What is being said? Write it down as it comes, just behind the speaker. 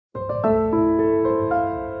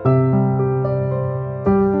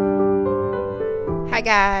Hi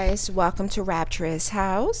guys, welcome to Rapturous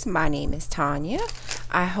House. My name is Tanya.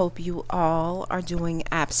 I hope you all are doing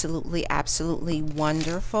absolutely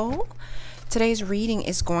wonderful. Today's reading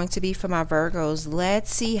is going to be for my Virgos.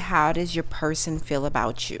 Let's see, how does your person feel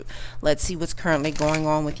about you? Let's see what's currently going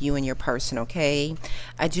on with you and your person, okay?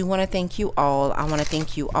 I do want to thank you all. I want to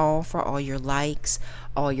thank you all for all your likes,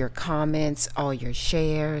 all your comments, all your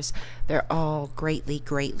shares. They're all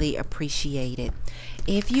greatly appreciated.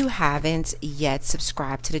 If you haven't yet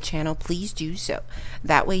subscribed to the channel, please do so.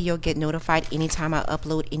 That way you'll get notified anytime I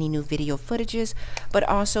upload any new video footages, but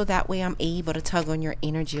also that way I'm able to tug on your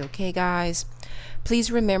energy, okay guys?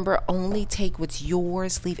 Please remember, only take what's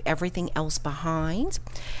yours, leave everything else behind.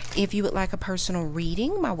 If you would like a personal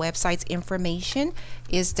reading, my website's information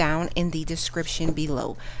is down in the description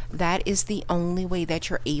below. That is the only way that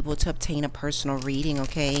you're able to obtain a personal reading,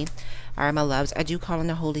 okay? All right, my loves, I do call on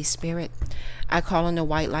the Holy Spirit. I call on the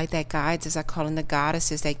white light that guides us. I call on the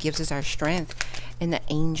goddesses that gives us our strength, and the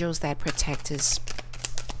angels that protect us.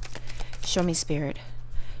 Show me, Spirit.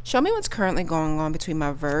 Show me what's currently going on between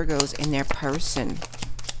my Virgos and their person.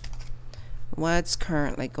 What's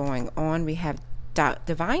currently going on? We have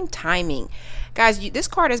divine timing. Guys, this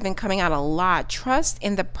card has been coming out a lot. Trust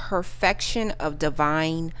in the perfection of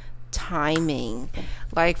divine timing.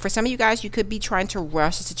 Like, for some of you guys, you could be trying to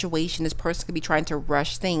rush a situation. This person could be trying to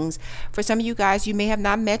rush things. For some of you guys, you may have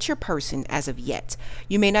not met your person as of yet.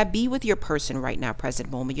 You may not be with your person right now, present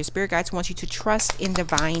moment. Your spirit guides want you to trust in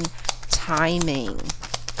divine timing.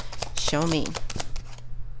 Show me.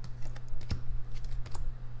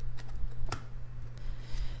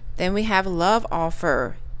 Then we have love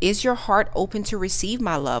offer. Is your heart open to receive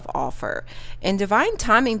my love offer? In divine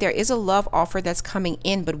timing, there is a love offer that's coming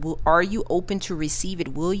in, but are you open to receive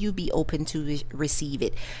it? Will you be open to receive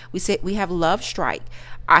it? We have love strike.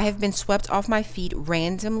 I have been swept off my feet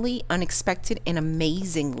randomly, unexpected, and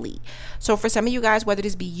amazingly. So for some of you guys, whether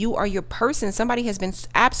this be you or your person, somebody has been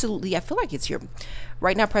absolutely, I feel like it's your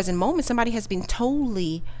right now present moment, somebody has been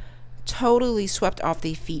totally swept off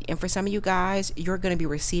their feet. And for some of you guys, you're going to be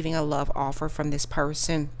receiving a love offer from this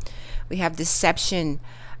person. We have deception.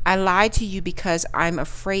 I lied to you because I'm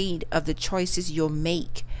afraid of the choices you'll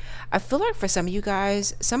make. I feel like for some of you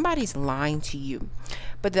guys, somebody's lying to you,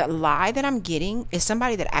 but the lie that I'm getting is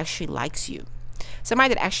somebody that actually likes you,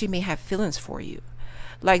 somebody that actually may have feelings for you.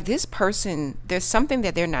 Like, this person, there's something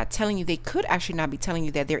that they're not telling you. They could actually not be telling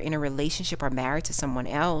you that they're in a relationship or married to someone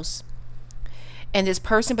else. And this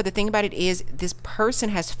person, but the thing about it is, this person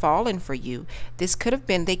has fallen for you. This could have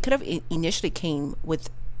been, they could have initially came with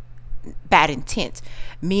bad intent,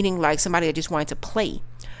 meaning like somebody that just wanted to play.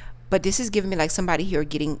 But this is giving me like somebody here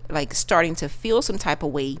getting, like, starting to feel some type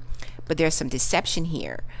of way, but there's some deception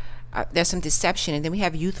here. There's some deception. And then we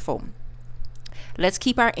have youthful. Let's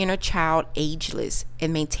keep our inner child ageless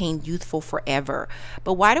and maintain youthful forever.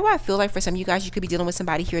 But why do I feel like for some of you guys, you could be dealing with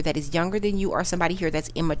somebody here that is younger than you, or somebody here that's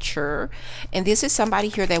immature. And this is somebody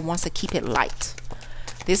here that wants to keep it light.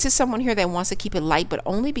 This is someone here that wants to keep it light, but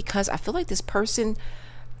only because I feel like this person,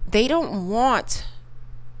 they don't want,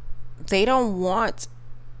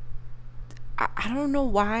 I don't know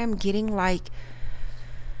why I'm getting like,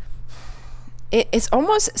 it's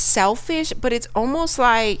almost selfish, but it's almost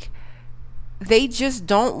like, they just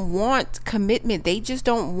don't want commitment. They just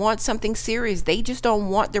don't want something serious. They just don't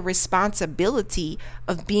want the responsibility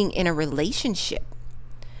of being in a relationship.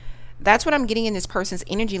 That's what I'm getting in this person's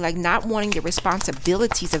energy, like not wanting the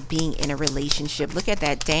responsibilities of being in a relationship. Look at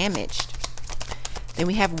that, damaged. Then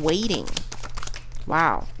we have waiting.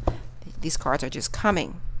 Wow. These cards are just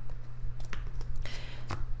coming.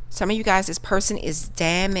 Some of you guys, this person is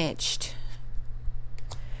damaged.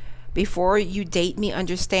 Before you date me,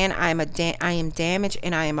 understand I am damaged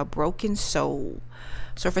and I am a broken soul.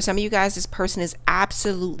 So for some of you guys, this person is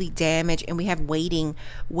absolutely damaged. And we have waiting.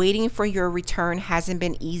 Waiting for your return hasn't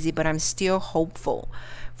been easy, but I'm still hopeful.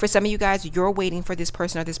 For some of you guys, you're waiting for this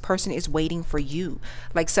person, or this person is waiting for you.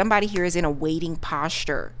 Like, somebody here is in a waiting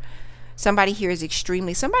posture. Somebody here is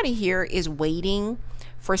somebody here is waiting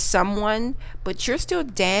for someone, but you're still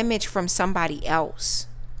damaged from somebody else.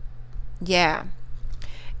 Yeah.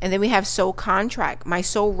 And then we have soul contract. My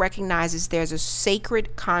soul recognizes there's a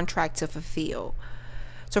sacred contract to fulfill.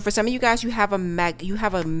 So for some of you guys, there's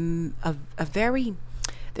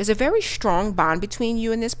a very strong bond between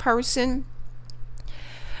you and this person.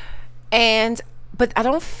 But I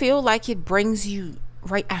don't feel like it brings you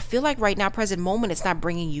right. I feel like right now, present moment, it's not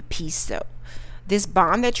bringing you peace though. This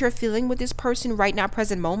bond that you're feeling with this person right now,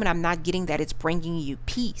 present moment, I'm not getting that it's bringing you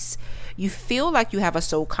peace. You feel like you have a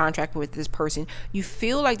soul contract with this person. You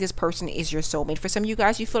feel like this person is your soulmate. For some of you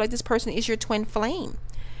guys, you feel like this person is your twin flame.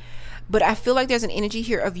 But I feel like there's an energy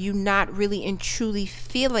here of you not really and truly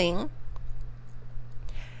feeling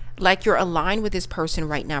like you're aligned with this person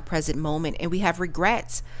right now, present moment. And we have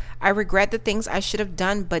regrets. I regret the things I should have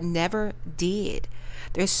done but never did.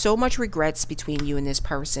 There's so much regrets between you and this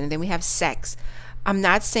person. And then we have sex. I'm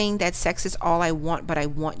not saying that sex is all I want, but I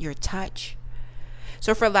want your touch.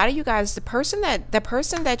 So for a lot of you guys, the person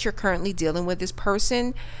that you're currently dealing with, this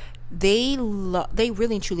person, they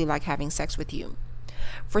really and truly like having sex with you.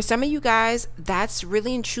 For some of you guys, that's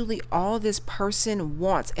really and truly all this person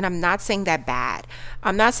wants. And I'm not saying that bad.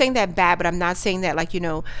 I'm not saying that bad, but I'm not saying that like, you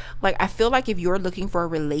know, like I feel like if you're looking for a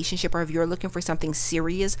relationship or if you're looking for something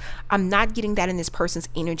serious, I'm not getting that in this person's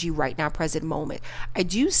energy right now, present moment. I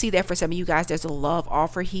do see that for some of you guys, there's a love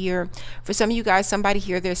offer here. For some of you guys, somebody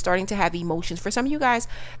here, they're starting to have emotions. For some of you guys,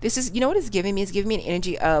 this is, you know what it's giving me? It's giving me an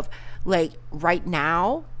energy of like right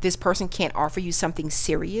now, this person can't offer you something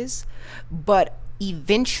serious, but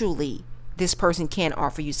eventually this person can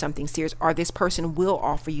offer you something serious, or this person will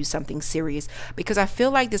offer you something serious, because I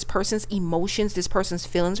feel like this person's emotions, this person's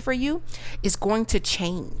feelings for you is going to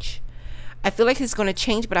change. I feel like it's going to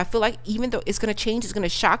change, but I feel like even though it's going to change, it's going to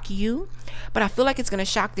shock you, but I feel like it's going to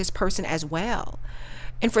shock this person as well.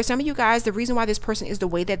 And for some of you guys, the reason why this person is the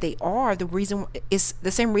way that they are, the reason is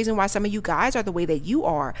the same reason why some of you guys are the way that you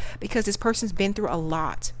are, because this person's been through a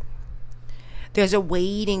lot. There's a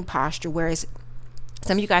waiting posture, whereas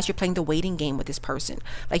some of you guys, you're playing the waiting game with this person.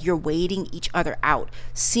 Like you're waiting each other out,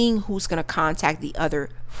 seeing who's going to contact the other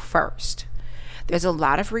first. There's a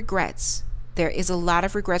lot of regrets. There is a lot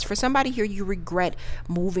of regrets. For somebody here, you regret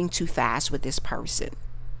moving too fast with this person.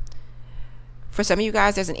 For some of you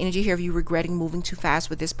guys, there's an energy here of you regretting moving too fast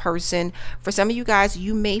with this person. For some of you guys,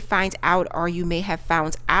 you may find out, or you may have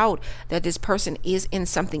found out that this person is in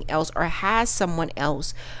something else or has someone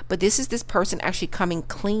else. But this is this person actually coming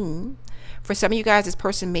clean. For some of you guys, this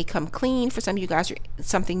person may come clean. For some of you guys,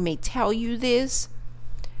 something may tell you this.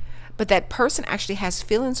 But that person actually has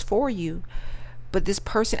feelings for you. But this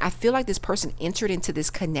person, I feel like this person entered into this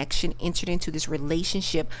connection, entered into this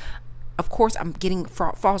relationship. Of course, I'm getting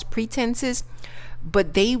false pretenses,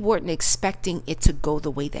 but they weren't expecting it to go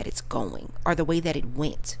the way that it's going, or the way that it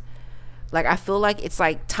went. Like, I feel like it's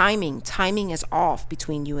like timing is off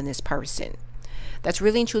between you and this person. That's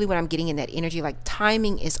really and truly what I'm getting in that energy. Like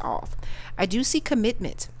timing is off. I do see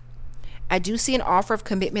commitment. I do see an offer of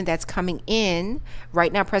commitment that's coming in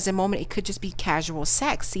right now, present moment. It could just be casual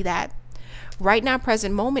sex. See that? Right now,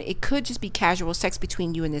 present moment, it could just be casual sex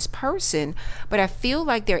between you and this person. But I feel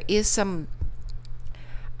like there is some,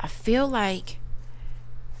 I feel like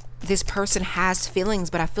this person has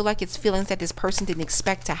feelings, but I feel like it's feelings that this person didn't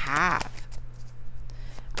expect to have.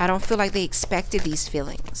 I don't feel like they expected these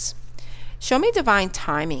feelings. Show me divine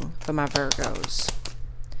timing for my Virgos.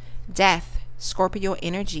 Death, Scorpio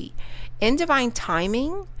energy. In divine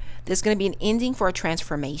timing, there's going to be an ending for a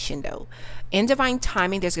transformation though. In divine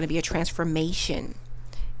timing, there's going to be a transformation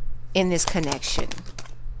in this connection.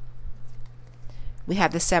 We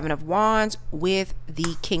have the Seven of Wands with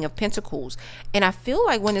the King of Pentacles. And I feel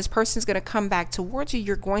like when this person is going to come back towards you,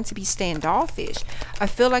 you're going to be standoffish. I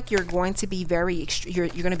feel like you're going to be you're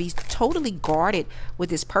going to be totally guarded with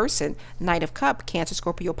this person. Knight of Cups, Cancer,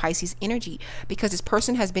 Scorpio, Pisces energy. Because this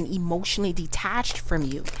person has been emotionally detached from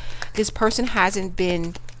you. This person hasn't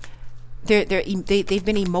been, they've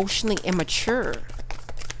been emotionally immature.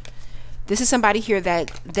 This is somebody here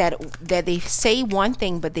that they say one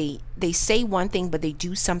thing, but they say one thing, but they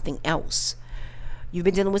do something else. You've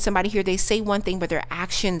been dealing with somebody here, they say one thing, but their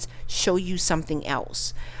actions show you something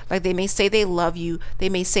else. Like they may say they love you, they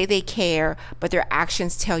may say they care, but their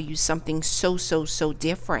actions tell you something so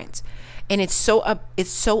different. And it's so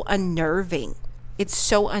unnerving. It's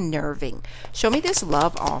so unnerving. Show me this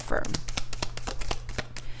love offer.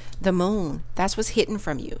 The Moon, that's what's hidden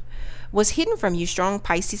from you. What's hidden from you, strong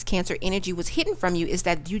Pisces, Cancer energy, what's hidden from you is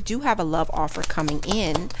that you do have a love offer coming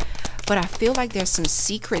in, but I feel like there's some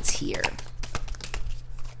secrets here.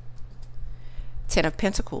 Ten of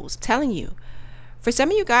Pentacles, telling you. For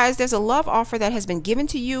some of you guys, there's a love offer that has been given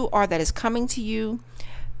to you or that is coming to you.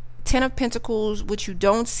 Ten of Pentacles, what you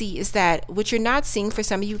don't see is that, what you're not seeing for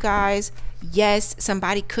some of you guys, yes,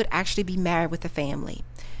 somebody could actually be married with a family.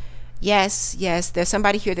 Yes, there's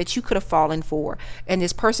somebody here that you could have fallen for, and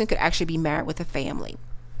this person could actually be married with a family.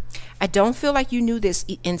 I don't feel like you knew this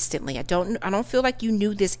instantly. I don't feel like you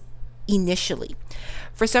knew this initially.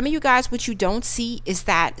 For some of you guys, what you don't see is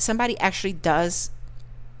that somebody actually does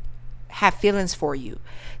have feelings for you.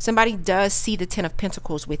 Somebody does see the 10 of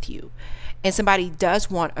Pentacles with you. And somebody does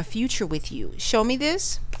want a future with you. Show me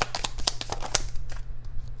this.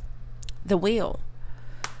 The Wheel.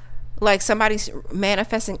 Like somebody's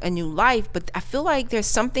manifesting a new life, but I feel like there's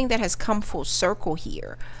something that has come full circle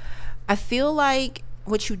here. I feel like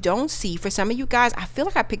what you don't see for some of you guys, I feel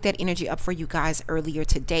like I picked that energy up for you guys earlier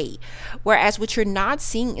today. Whereas what you're not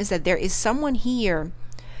seeing is that there is someone here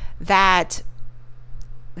that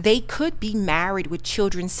they could be married with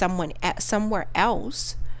children somewhere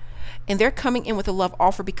else. And they're coming in with a love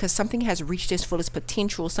offer because something has reached its fullest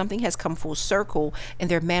potential. Something has come full circle and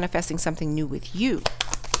they're manifesting something new with you.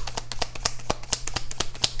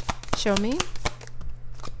 Show me.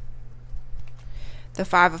 The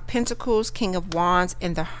Five of Pentacles, King of Wands,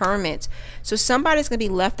 and the Hermit. So somebody's going to be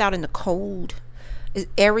left out in the cold.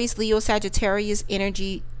 Aries, Leo, Sagittarius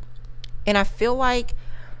energy. And I feel like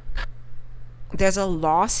there's a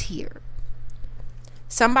loss here.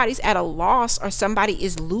 Somebody's at a loss or somebody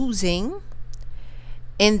is losing.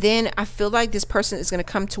 And then I feel like this person is going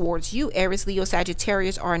to come towards you. Aries, Leo,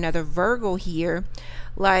 Sagittarius, or another Virgo here.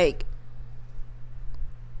 Like,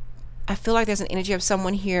 I feel like there's an energy of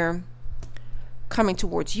someone here coming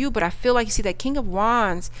towards you. But I feel like, you see, that King of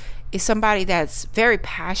Wands is somebody that's very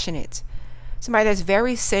passionate. Somebody that's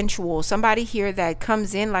very sensual. Somebody here that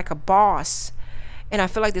comes in like a boss. And I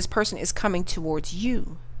feel like this person is coming towards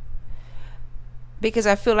you. Because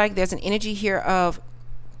I feel like there's an energy here of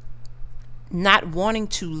not wanting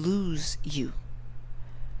to lose you.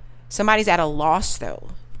 Somebody's at a loss though.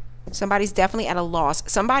 Somebody's definitely at a loss.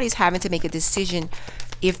 Somebody's having to make a decision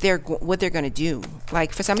if they're what they're going to do.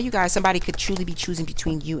 Like for some of you guys, somebody could truly be choosing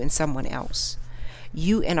between you and someone else.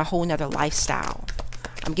 You and a whole nother lifestyle.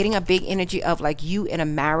 I'm getting a big energy of like you in a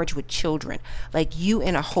marriage with children. Like you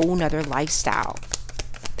in a whole nother lifestyle.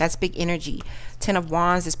 That's big energy. 10 of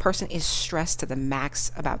Wands, this person is stressed to the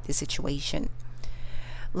max about this situation.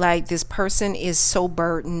 Like this person is so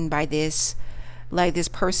burdened by this. Like this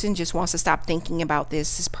person just wants to stop thinking about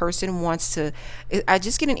this. This person wants to, I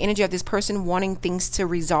just get an energy of this person wanting things to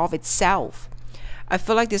resolve itself. I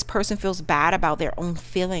feel like this person feels bad about their own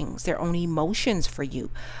feelings, their own emotions for you.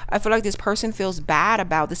 I feel like this person feels bad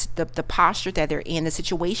about this, the posture that they're in, the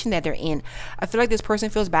situation that they're in. I feel like this person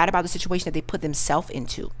feels bad about the situation that they put themselves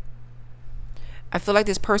into. I feel like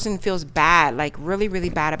this person feels bad, like really, really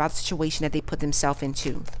bad about the situation that they put themselves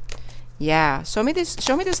into. Yeah. Show me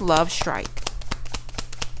this love strike.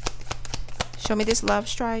 Show me this love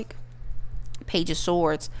strike. Page of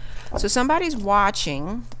Swords. So somebody's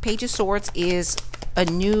watching. Page of Swords is a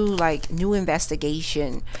new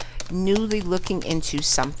investigation, newly looking into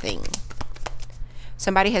something.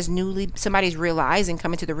 Somebody's realizing,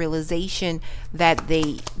 coming to the realization that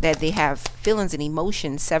they have feelings and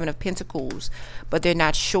emotions. 7 of Pentacles, but they're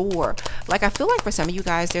not sure. Like I feel like for some of you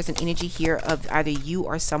guys, there's an energy here of either you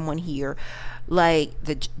or someone here, like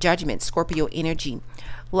the Judgment, Scorpio energy.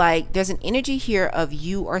 Like there's an energy here of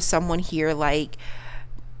you or someone here, like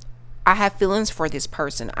I have feelings for this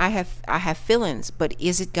person. I have feelings, but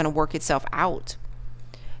is it going to work itself out?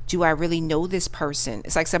 Do I really know this person?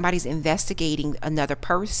 It's like somebody's investigating another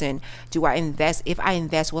person. Do I invest? If I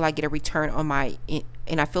invest, will I get a return on my,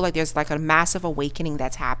 and I feel like there's like a massive awakening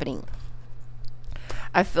that's happening.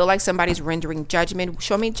 I feel like somebody's rendering judgment.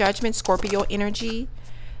 Show me Judgment, Scorpio energy.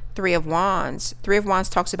 3 of Wands. 3 of Wands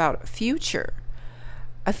talks about future.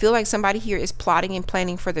 I feel like somebody here is plotting and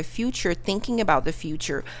planning for the future, thinking about the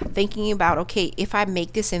future, thinking about, okay, if I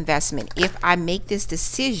make this investment, if I make this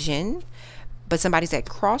decision, but somebody's at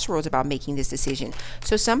crossroads about making this decision.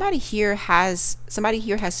 So somebody here has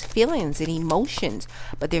feelings and emotions,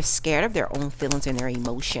 but they're scared of their own feelings and their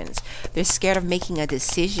emotions. They're scared of making a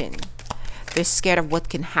decision. They're scared of what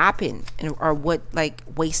can happen or what, like,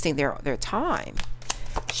 wasting their time.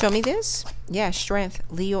 Show me this. Yeah, Strength,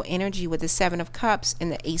 Leo energy with the 7 of Cups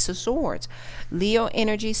and the Ace of Swords. Leo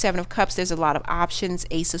energy, 7 of Cups, there's a lot of options.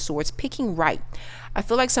 Ace of Swords, picking right. I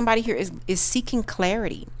feel like somebody here is seeking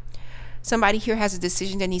clarity. Somebody here has a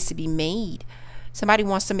decision that needs to be made. Somebody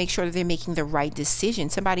wants to make sure that they're making the right decision.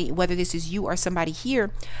 Somebody, whether this is you or somebody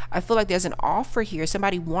here, I feel like there's an offer here.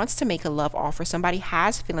 Somebody wants to make a love offer. Somebody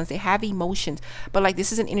has feelings. They have emotions. But like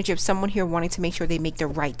this is an energy of someone here wanting to make sure they make the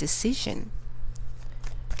right decision.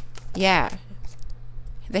 Yeah.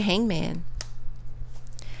 The Hangman.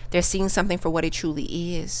 They're seeing something for what it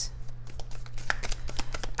truly is.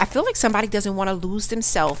 I feel like somebody doesn't want to lose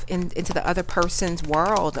themselves into the other person's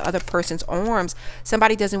world, the other person's arms.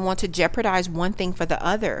 Somebody doesn't want to jeopardize one thing for the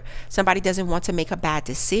other. Somebody doesn't want to make a bad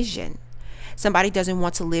decision. Somebody doesn't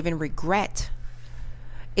want to live in regret.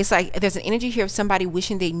 It's like there's an energy here of somebody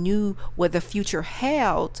wishing they knew what the future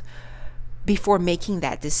held, before making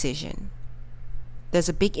that decision. There's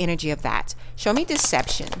a big energy of that. Show me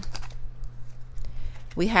deception.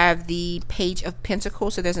 We have the Page of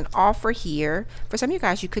Pentacles. So there's an offer here. For some of you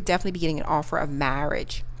guys, you could definitely be getting an offer of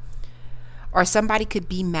marriage. Or somebody could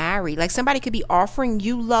be married. Like somebody could be offering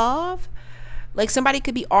you love. Like somebody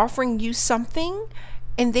could be offering you something,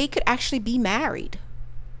 and they could actually be married.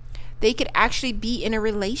 They could actually be in a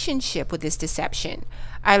relationship with this deception.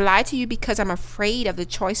 I lied to you because I'm afraid of the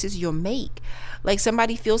choices you'll make. Like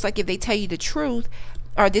somebody feels like if they tell you the truth,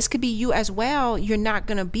 or this could be you as well, you're not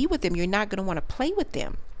going to be with them. You're not going to want to play with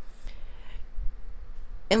them.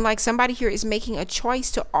 And like somebody here is making a choice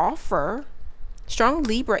to offer strong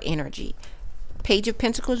Libra energy. Page of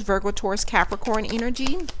Pentacles, Virgo, Taurus, Capricorn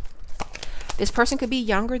energy. This person could be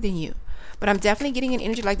younger than you. But I'm definitely getting an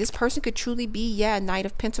energy like this person could truly be, yeah, Knight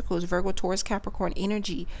of Pentacles, Virgo, Taurus, Capricorn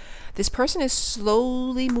energy. This person is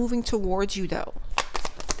slowly moving towards you though.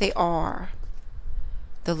 They are.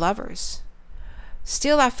 The Lovers.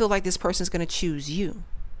 Still, I feel like this person is going to choose you.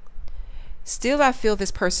 Still, I feel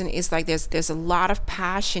this person is like there's a lot of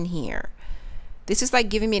passion here. This is like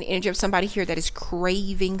giving me an energy of somebody here that is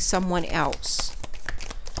craving someone else.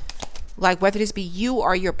 Like whether this be you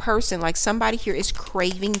or your person, like somebody here is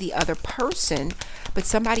craving the other person, but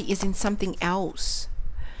somebody is in something else.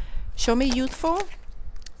 Show me youthful.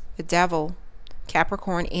 The Devil,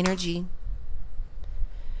 Capricorn energy.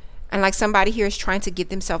 And like somebody here is trying to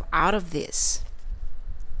get themselves out of this.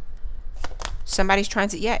 Somebody's trying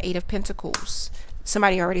to, yeah, Eight of Pentacles.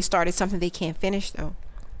 Somebody already started something they can't finish though.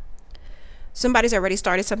 Somebody's already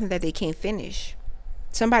started something that they can't finish.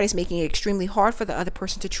 Somebody's making it extremely hard for the other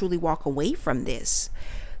person to truly walk away from this,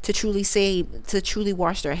 to truly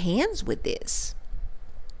wash their hands with this.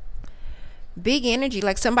 Big energy,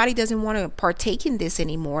 like somebody doesn't want to partake in this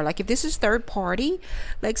anymore. Like if this is third party,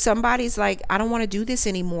 like somebody's like, I don't want to do this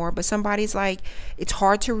anymore, but somebody's like, it's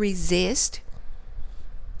hard to resist,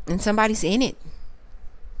 and somebody's in it.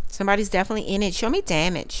 Somebody's definitely in it. Show me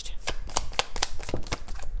damaged.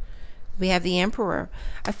 We have the Emperor.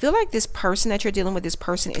 I feel like this person that you're dealing with, this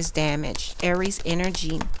person is damaged. Aries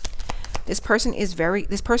energy. This person is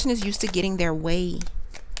used to getting their way.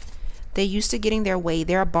 They're used to getting their way.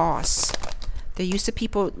 They're a boss. They're used to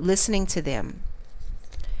people listening to them.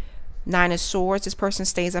 Nine of Swords. This person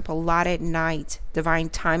stays up a lot at night. Divine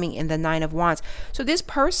timing in the Nine of Wands. So this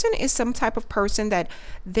person is some type of person that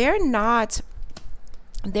they're not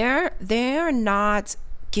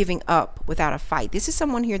giving up without a fight. This is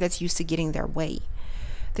someone here that's used to getting their way.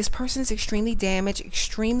 This person is extremely damaged,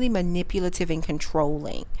 extremely manipulative and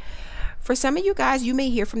controlling. For some of you guys, you may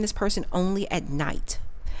hear from this person only at night.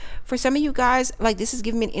 For some of you guys, like this is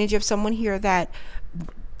giving me an energy of someone here that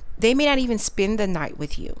they may not even spend the night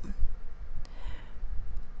with you.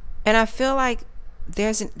 And I feel like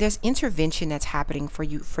there's intervention that's happening for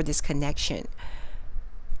you for this connection.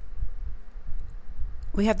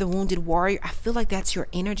 We have the Wounded Warrior. I feel like that's your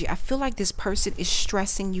energy. I feel like this person is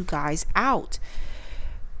stressing you guys out.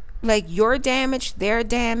 Like you're damaged, they're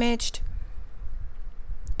damaged.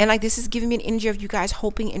 And like this is giving me an energy of you guys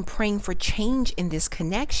hoping and praying for change in this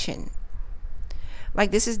connection.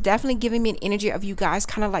 Like this is definitely giving me an energy of you guys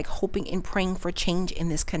kind of like hoping and praying for change in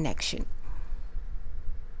this connection.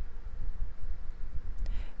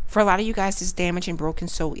 For a lot of you guys, this damaged and broken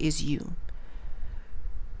soul is you.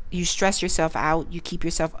 You stress yourself out. You keep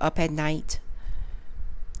yourself up at night.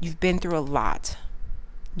 You've been through a lot.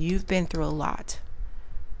 You've been through a lot.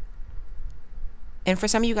 And for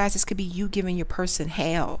some of you guys, this could be you giving your person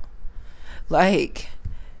hell. Like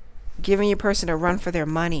giving your person a run for their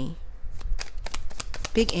money.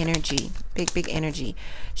 Big energy. Big energy.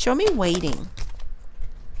 Show me waiting.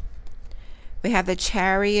 We have the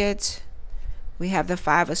Chariot. We have the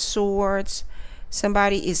Five of Swords.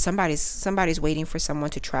 Somebody's waiting for someone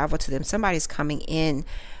to travel to them. Somebody's coming in.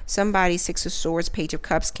 Somebody, Six of Swords, Page of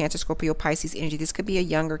Cups, Cancer, Scorpio, Pisces energy. This could be a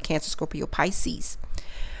younger Cancer, Scorpio, Pisces.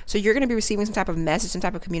 So you're going to be receiving some type of message, some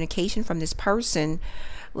type of communication from this person.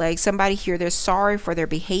 Like somebody here, they're sorry for their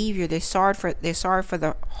behavior. They're sorry for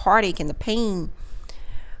the heartache and the pain.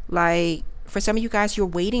 Like for some of you guys, you're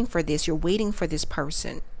waiting for this. You're waiting for this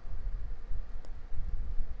person.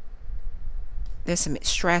 There's some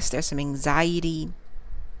stress. There's some anxiety.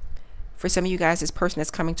 For some of you guys, this person that's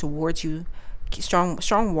coming towards you,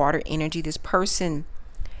 strong water energy. This person,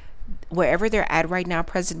 wherever they're at right now,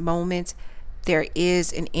 present moment, there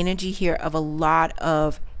is an energy here of a lot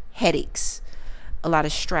of headaches, a lot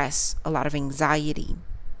of stress, a lot of anxiety.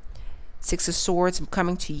 Six of Swords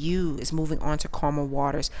coming to you is moving on to calmer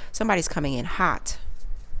waters. Somebody's coming in hot.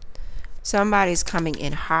 Somebody's coming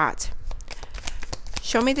in hot.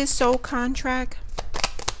 Show me this soul contract.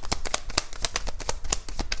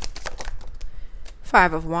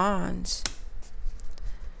 Five of Wands.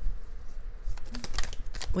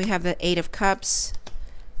 We have the Eight of Cups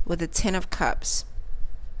with the Ten of Cups.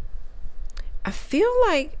 I feel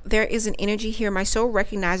like there is an energy here. My soul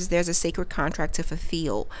recognizes there's a sacred contract to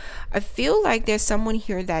fulfill. I feel like there's someone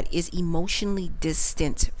here that is emotionally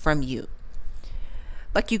distant from you.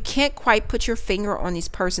 Like you can't quite put your finger on this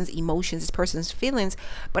person's emotions, this person's feelings,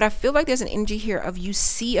 but I feel like there's an energy here of you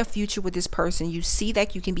see a future with this person. You see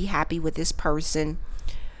that you can be happy with this person,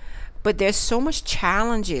 but there's so much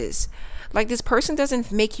challenges. Like this person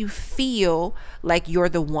doesn't make you feel like you're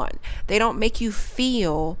the one. They don't make you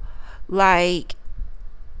feel like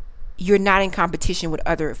you're not in competition with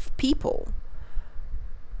other people.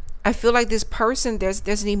 I feel like this person, there's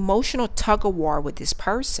an emotional tug of war with this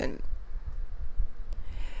person.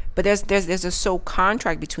 But there's a soul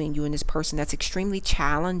contract between you and this person that's extremely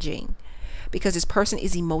challenging because this person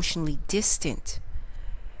is emotionally distant.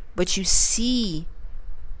 But you see,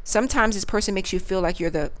 sometimes this person makes you feel like you're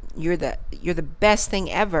the best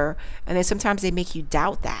thing ever, and then sometimes they make you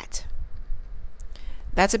doubt that.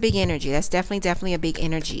 That's a big energy. That's definitely a big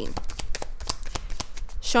energy.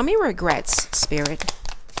 Show me regrets, Spirit.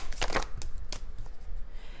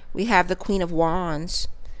 We have the Queen of Wands,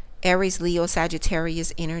 Aries, Leo,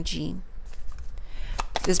 Sagittarius energy.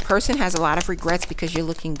 This person has a lot of regrets because you're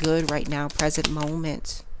looking good right now, present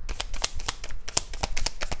moment.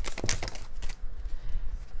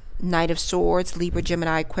 Knight of Swords, Libra,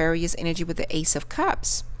 Gemini, Aquarius energy with the Ace of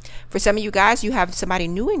Cups. For some of you guys, you have somebody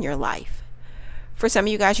new in your life. For some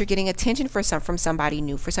of you guys, you're getting attention from somebody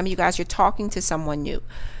new. For some of you guys, you're talking to someone new.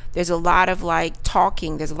 There's a lot of like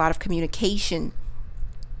talking. There's a lot of communication.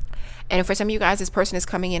 And for some of you guys, this person is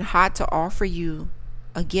coming in hot to offer you,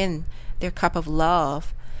 again, their cup of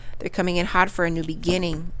love. They're coming in hot for a new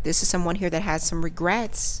beginning. This is someone here that has some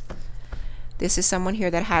regrets. This is someone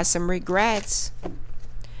here that has some regrets.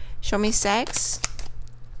 Show me sex.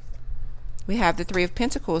 We have the Three of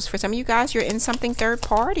Pentacles. For some of you guys, you're in something third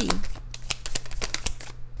party.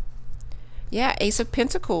 Yeah, Ace of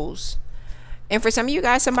Pentacles. And for some of you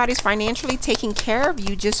guys, somebody's financially taking care of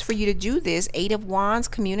you just for you to do this. Eight of Wands,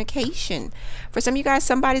 communication. For some of you guys,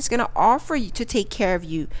 somebody's going to offer you to take care of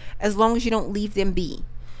you as long as you don't leave them be.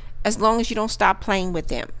 As long as you don't stop playing with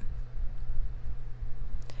them.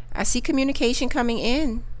 I see communication coming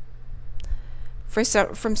in.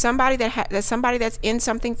 From somebody that's somebody that's in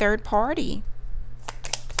something third party.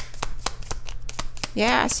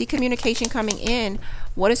 Yeah, I see communication coming in.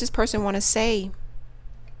 What does this person want to say?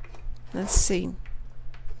 Let's see.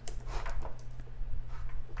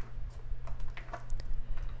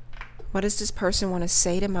 What does this person want to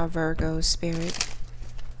say to my Virgo, Spirit?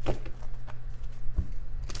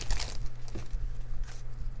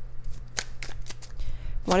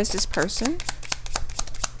 What does this person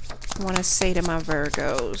want to say to my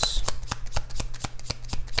Virgos?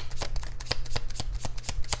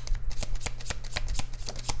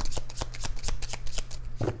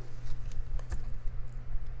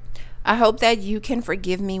 I hope that you can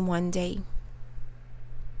forgive me one day.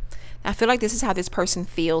 I feel like this is how this person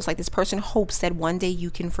feels. Like this person hopes that one day you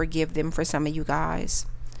can forgive them. For some of you guys,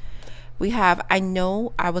 we have, I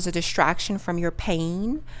know I was a distraction from your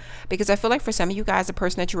pain. Because I feel like for some of you guys, the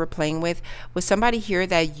person that you were playing with was somebody here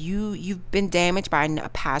that you've been damaged by a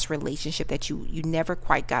past relationship that you never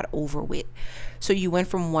quite got over with. So you went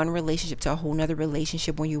from one relationship to a whole nother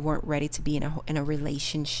relationship when you weren't ready to be in a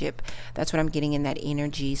relationship. That's what I'm getting in that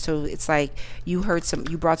energy. So it's like you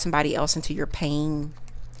brought somebody else into your pain.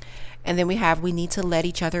 And then we need to let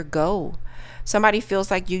each other go. Somebody feels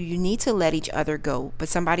like you need to let each other go, but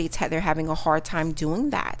they're having a hard time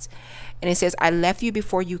doing that. And it says, I left you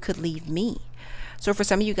before you could leave me. So for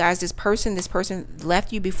some of you guys, this person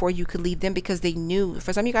left you before you could leave them because they knew.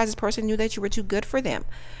 For some of you guys, this person knew that you were too good for them.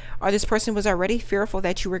 Or this person was already fearful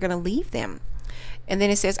that you were going to leave them. And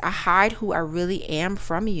then it says, I hide who I really am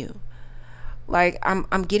from you. Like I'm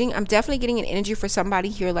definitely getting an energy for somebody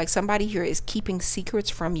here. Like somebody here is keeping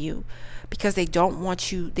secrets from you because they didn't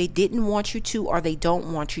want you to, or they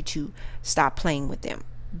don't want you to stop playing with them.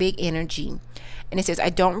 Big energy. And it says, I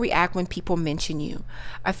don't react when people mention you.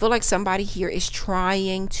 I feel like somebody here is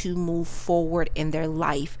trying to move forward in their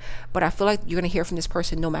life, but I feel like you're going to hear from this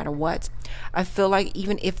person no matter what. I feel like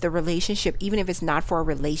even if it's not for a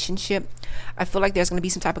relationship, I feel like there's going to be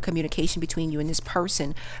some type of communication between you and this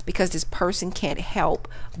person, because this person can't help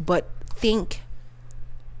but think.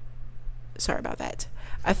 Sorry about that.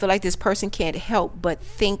 I feel like this person can't help but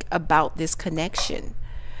think about this connection.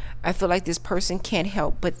 I feel like this person can't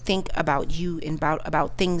help but think about you and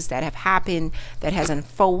about things that have happened, that has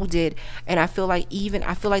unfolded. And I feel like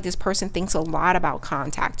this person thinks a lot about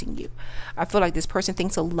contacting you. I feel like this person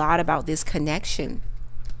thinks a lot about this connection.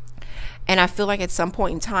 And I feel like at some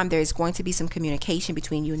point in time, there is going to be some communication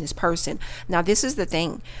between you and this person. Now, this is the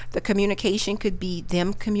thing. The communication could be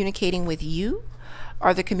them communicating with you,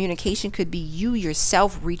 or the communication could be you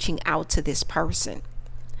yourself reaching out to this person.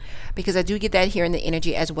 Because I do get that here in the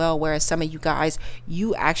energy as well, whereas some of you guys,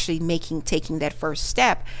 you actually taking that first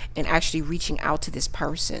step and actually reaching out to this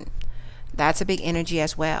person. That's a big energy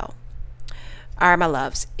as well. All right, my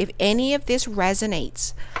loves, if any of this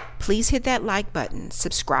resonates, please hit that like button.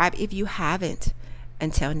 Subscribe if you haven't.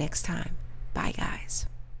 Until next time. Bye, guys.